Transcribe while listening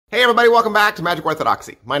Hey everybody, welcome back to Magic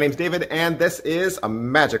Orthodoxy. My name's David and this is a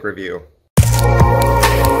magic review.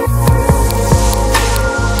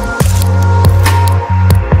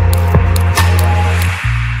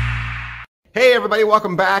 Hey everybody,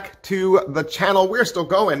 welcome back to the channel. We're still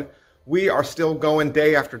going. We are still going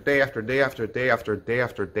day after day after day after day after day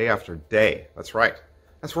after day after day. That's right.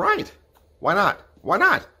 That's right. Why not? Why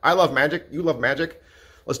not? I love magic. You love magic.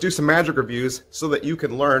 Let's do some magic reviews so that you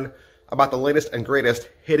can learn about the latest and greatest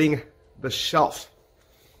hitting the shelf.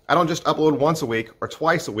 I don't just upload once a week or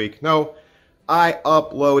twice a week. No, I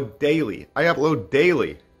upload daily. I upload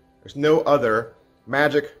daily. There's no other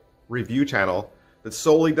magic review channel that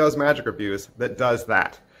solely does magic reviews that does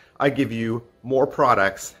that. I give you more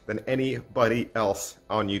products than anybody else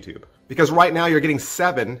on YouTube. Because right now you're getting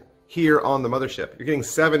 7 here on the mothership. You're getting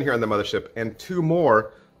 7 here on the mothership and 2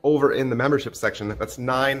 more over in the membership section. That's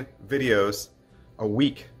 9 videos a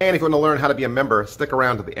week. And if you want to learn how to be a member, stick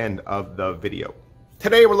around to the end of the video.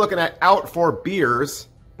 Today we're looking at Out for Beers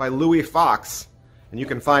by Louie Foxx, and you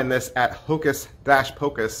can find this at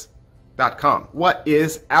Hocus-Pocus.com. What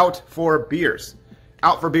is Out for Beers?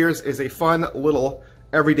 Out for Beers is a fun little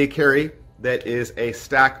everyday carry that is a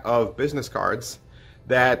stack of business cards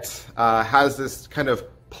that has this kind of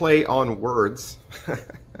play on words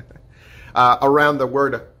around the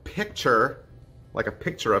word picture, like a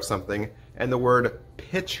picture of something, and the word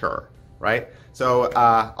pitcher, right? So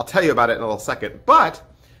I'll tell you about it in a little second. But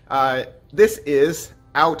this is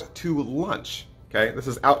Out to Lunch, okay? This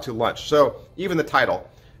is Out to Lunch. So even the title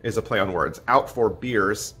is a play on words. Out for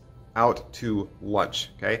Beers, Out to Lunch,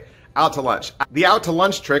 okay? Out to Lunch. The Out to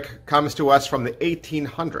Lunch trick comes to us from the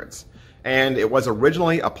 1800s, and it was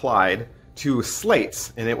originally applied to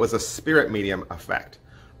slates, and it was a spirit medium effect.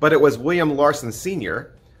 But it was William Larson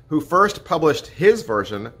Sr. who first published his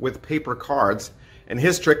version with paper cards, and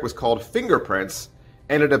his trick was called Fingerprints,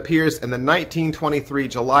 and it appears in the 1923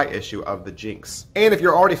 July issue of the Jinx. And if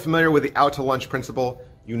you're already familiar with the Out to Lunch principle,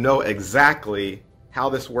 you know exactly how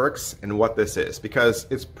this works and what this is, because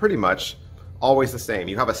it's pretty much always the same.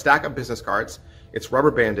 You have a stack of business cards, it's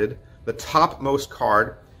rubber banded, the topmost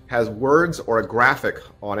card has words or a graphic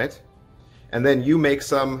on it, and then you make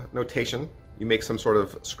some notation, you make some sort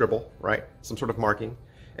of scribble, right? Some sort of marking.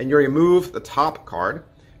 And you remove the top card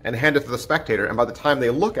and hand it to the spectator, and by the time they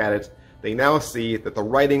look at it, they now see that the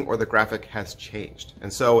writing or the graphic has changed.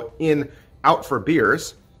 And so in Out for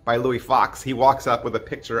Beers by Louie Foxx, he walks up with a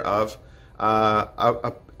picture of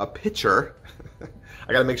a pitcher.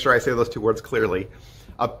 I gotta make sure I say those 2 words clearly.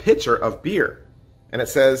 A pitcher of beer. And it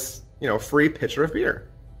says, you know, free pitcher of beer.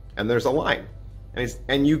 And there's a line.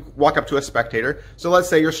 And you walk up to a spectator. So let's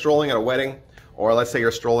say you're strolling at a wedding, or let's say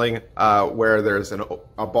you're strolling where there's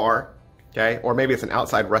a bar, okay? Or maybe it's an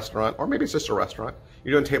outside restaurant, or maybe it's just a restaurant.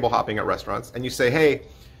 You're doing table hopping at restaurants, and you say, hey,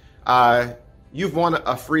 you've won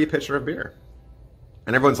a free pitcher of beer.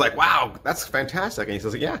 And everyone's like, wow, that's fantastic. And he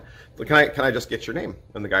says, yeah, can I just get your name?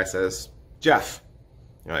 And the guy says, Jeff.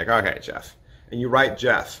 You're like, okay, Jeff. And you write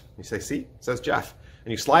Jeff. You say, see, it says Jeff.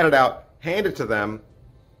 And you slide it out, hand it to them,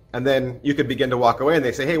 and then you could begin to walk away, and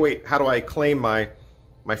they say, hey, wait, how do I claim my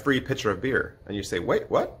free pitcher of beer? And you say, wait,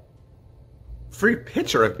 what? Free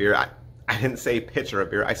pitcher of beer? I didn't say pitcher of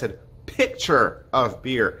beer. I said picture of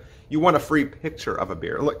beer. You want a free picture of a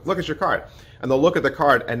beer. Look at your card. And they'll look at the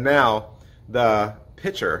card, and now the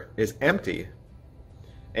pitcher is empty.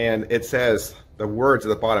 And it says, the words at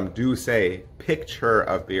the bottom do say picture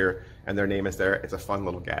of beer, and their name is there. It's a fun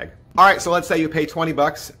little gag. All right, so let's say you pay 20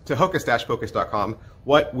 bucks to hocus-pocus.com.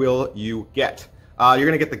 What will you get? You're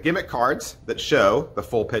going to get the gimmick cards that show the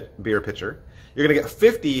full beer pitcher. You're going to get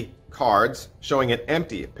 50 cards showing an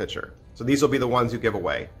empty pitcher. So these will be the ones you give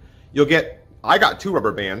away. You'll get, I got 2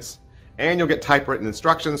 rubber bands, and you'll get typewritten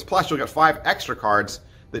instructions, plus you'll get 5 extra cards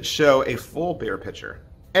that show a full beer pitcher.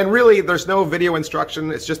 And really, there's no video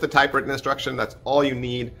instruction. It's just the typewritten instruction. That's all you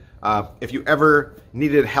need. If you ever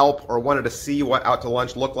needed help or wanted to see what Out to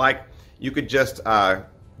Lunch looked like, you could just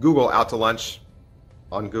Google Out to Lunch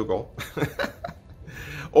on Google.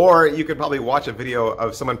 Or you could probably watch a video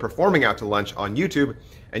of someone performing Out to Lunch on YouTube,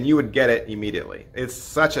 and you would get it immediately. It's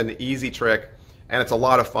such an easy trick, and it's a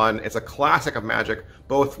lot of fun. It's a classic of magic,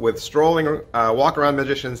 both with strolling, walk-around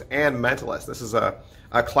magicians and mentalists. This is a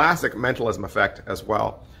classic mentalism effect as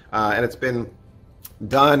well. And it's been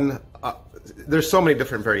done, there's so many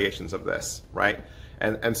different variations of this, right?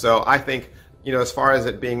 And so I think, you know, as far as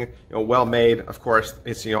it being, you know, well made, of course,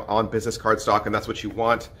 it's, you know, on business card stock, and that's what you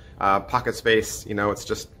want. Pocket space, you know,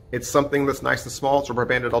 it's something that's nice and small. It's rubber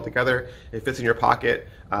banded all together. It fits in your pocket.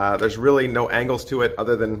 There's really no angles to it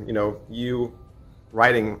other than, you know, you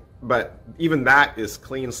writing but even that is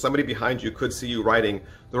clean. Somebody behind you could see you writing.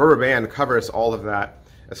 The rubber band covers all of that.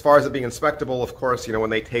 As far as it being inspectable, of course, you know, when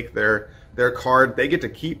they take their card, they get to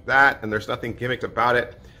keep that, and there's nothing gimmicked about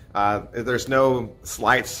it. There's no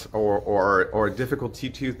slights or difficulty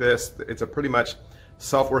to this. It's a pretty much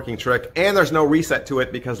self-working trick, and there's no reset to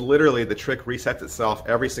it because literally the trick resets itself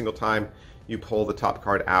every single time you pull the top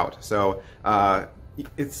card out. So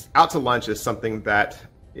it's Out to Lunch is something that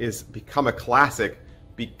is become a classic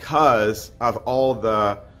because of all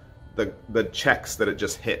the checks that it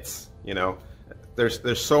just hits. You know,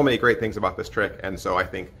 there's so many great things about this trick, and so I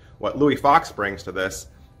think what Louie Foxx brings to this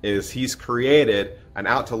is he's created an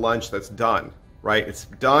Out to Lunch that's done, right? It's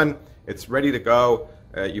done, it's ready to go.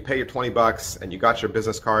 You pay your 20 bucks and you got your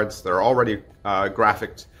business cards. They're already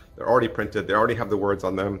graphicked, they're already printed, they already have the words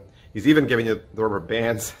on them. He's even giving you the rubber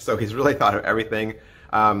bands, so he's really thought of everything.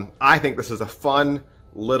 I think this is a fun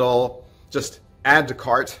little, just add to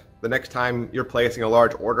cart the next time you're placing a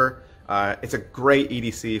large order. It's a great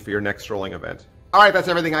EDC for your next strolling event. All right, that's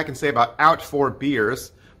everything I can say about Out for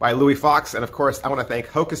Beers by Louie Foxx. And of course, I want to thank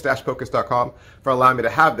Hocus-Pocus.com for allowing me to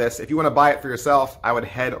have this. If you want to buy it for yourself, I would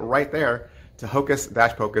head right there to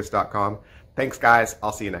Hocus-Pocus.com. Thanks, guys.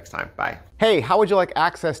 I'll see you next time. Bye. Hey, how would you like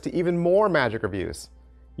access to even more magic reviews?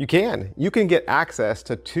 You can. You can get access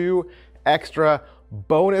to 2 extra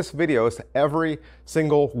bonus videos every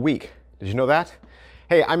single week. Did you know that?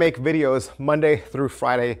 Hey, I make videos Monday through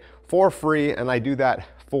Friday for free, and I do that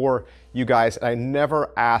for you guys. I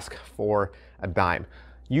never ask for a dime.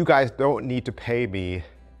 You guys don't need to pay me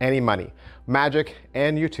any money. Magic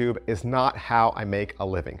and YouTube is not how I make a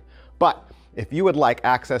living. But if you would like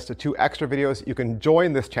access to 2 extra videos, you can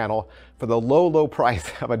join this channel for the low, low price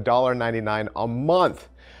of $1.99 a month.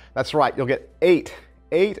 That's right, you'll get 8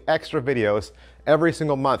 extra videos every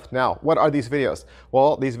single month. Now, what are these videos?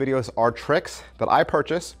 Well, these videos are tricks that I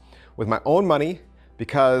purchase with my own money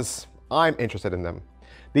because I'm interested in them.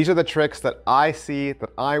 These are the tricks that I see,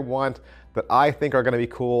 that I want, that I think are gonna be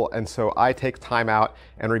cool, and so I take time out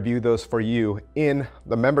and review those for you in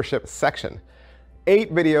the membership section.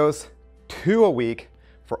 8 videos, 2 a week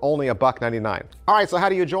for only $1.99. All right, so how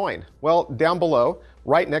do you join? Well, down below,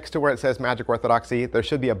 right next to where it says Magic Orthodoxy, there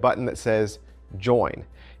should be a button that says Join.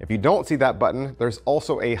 If you don't see that button, there's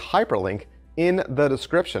also a hyperlink in the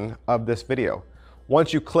description of this video.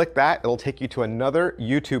 Once you click that, it'll take you to another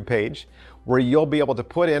YouTube page where you'll be able to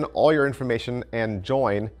put in all your information and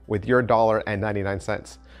join with your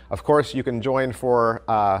 $1.99. Of course, you can join for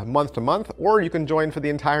month to month, or you can join for the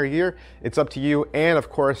entire year. It's up to you, and of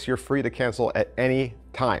course, you're free to cancel at any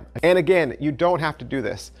time. And again, you don't have to do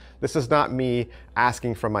this. This is not me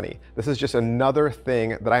asking for money. This is just another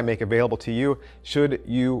thing that I make available to you should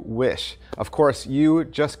you wish. Of course, you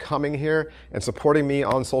just coming here and supporting me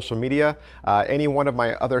on social media, any one of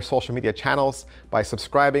my other social media channels, by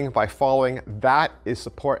subscribing, by following, that is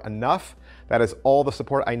support enough. That is all the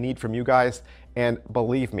support I need from you guys. And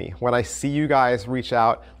believe me, when I see you guys reach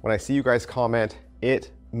out, when I see you guys comment,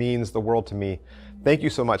 it means the world to me. Thank you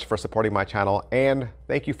so much for supporting my channel, and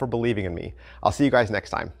thank you for believing in me. I'll see you guys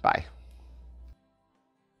next time. Bye.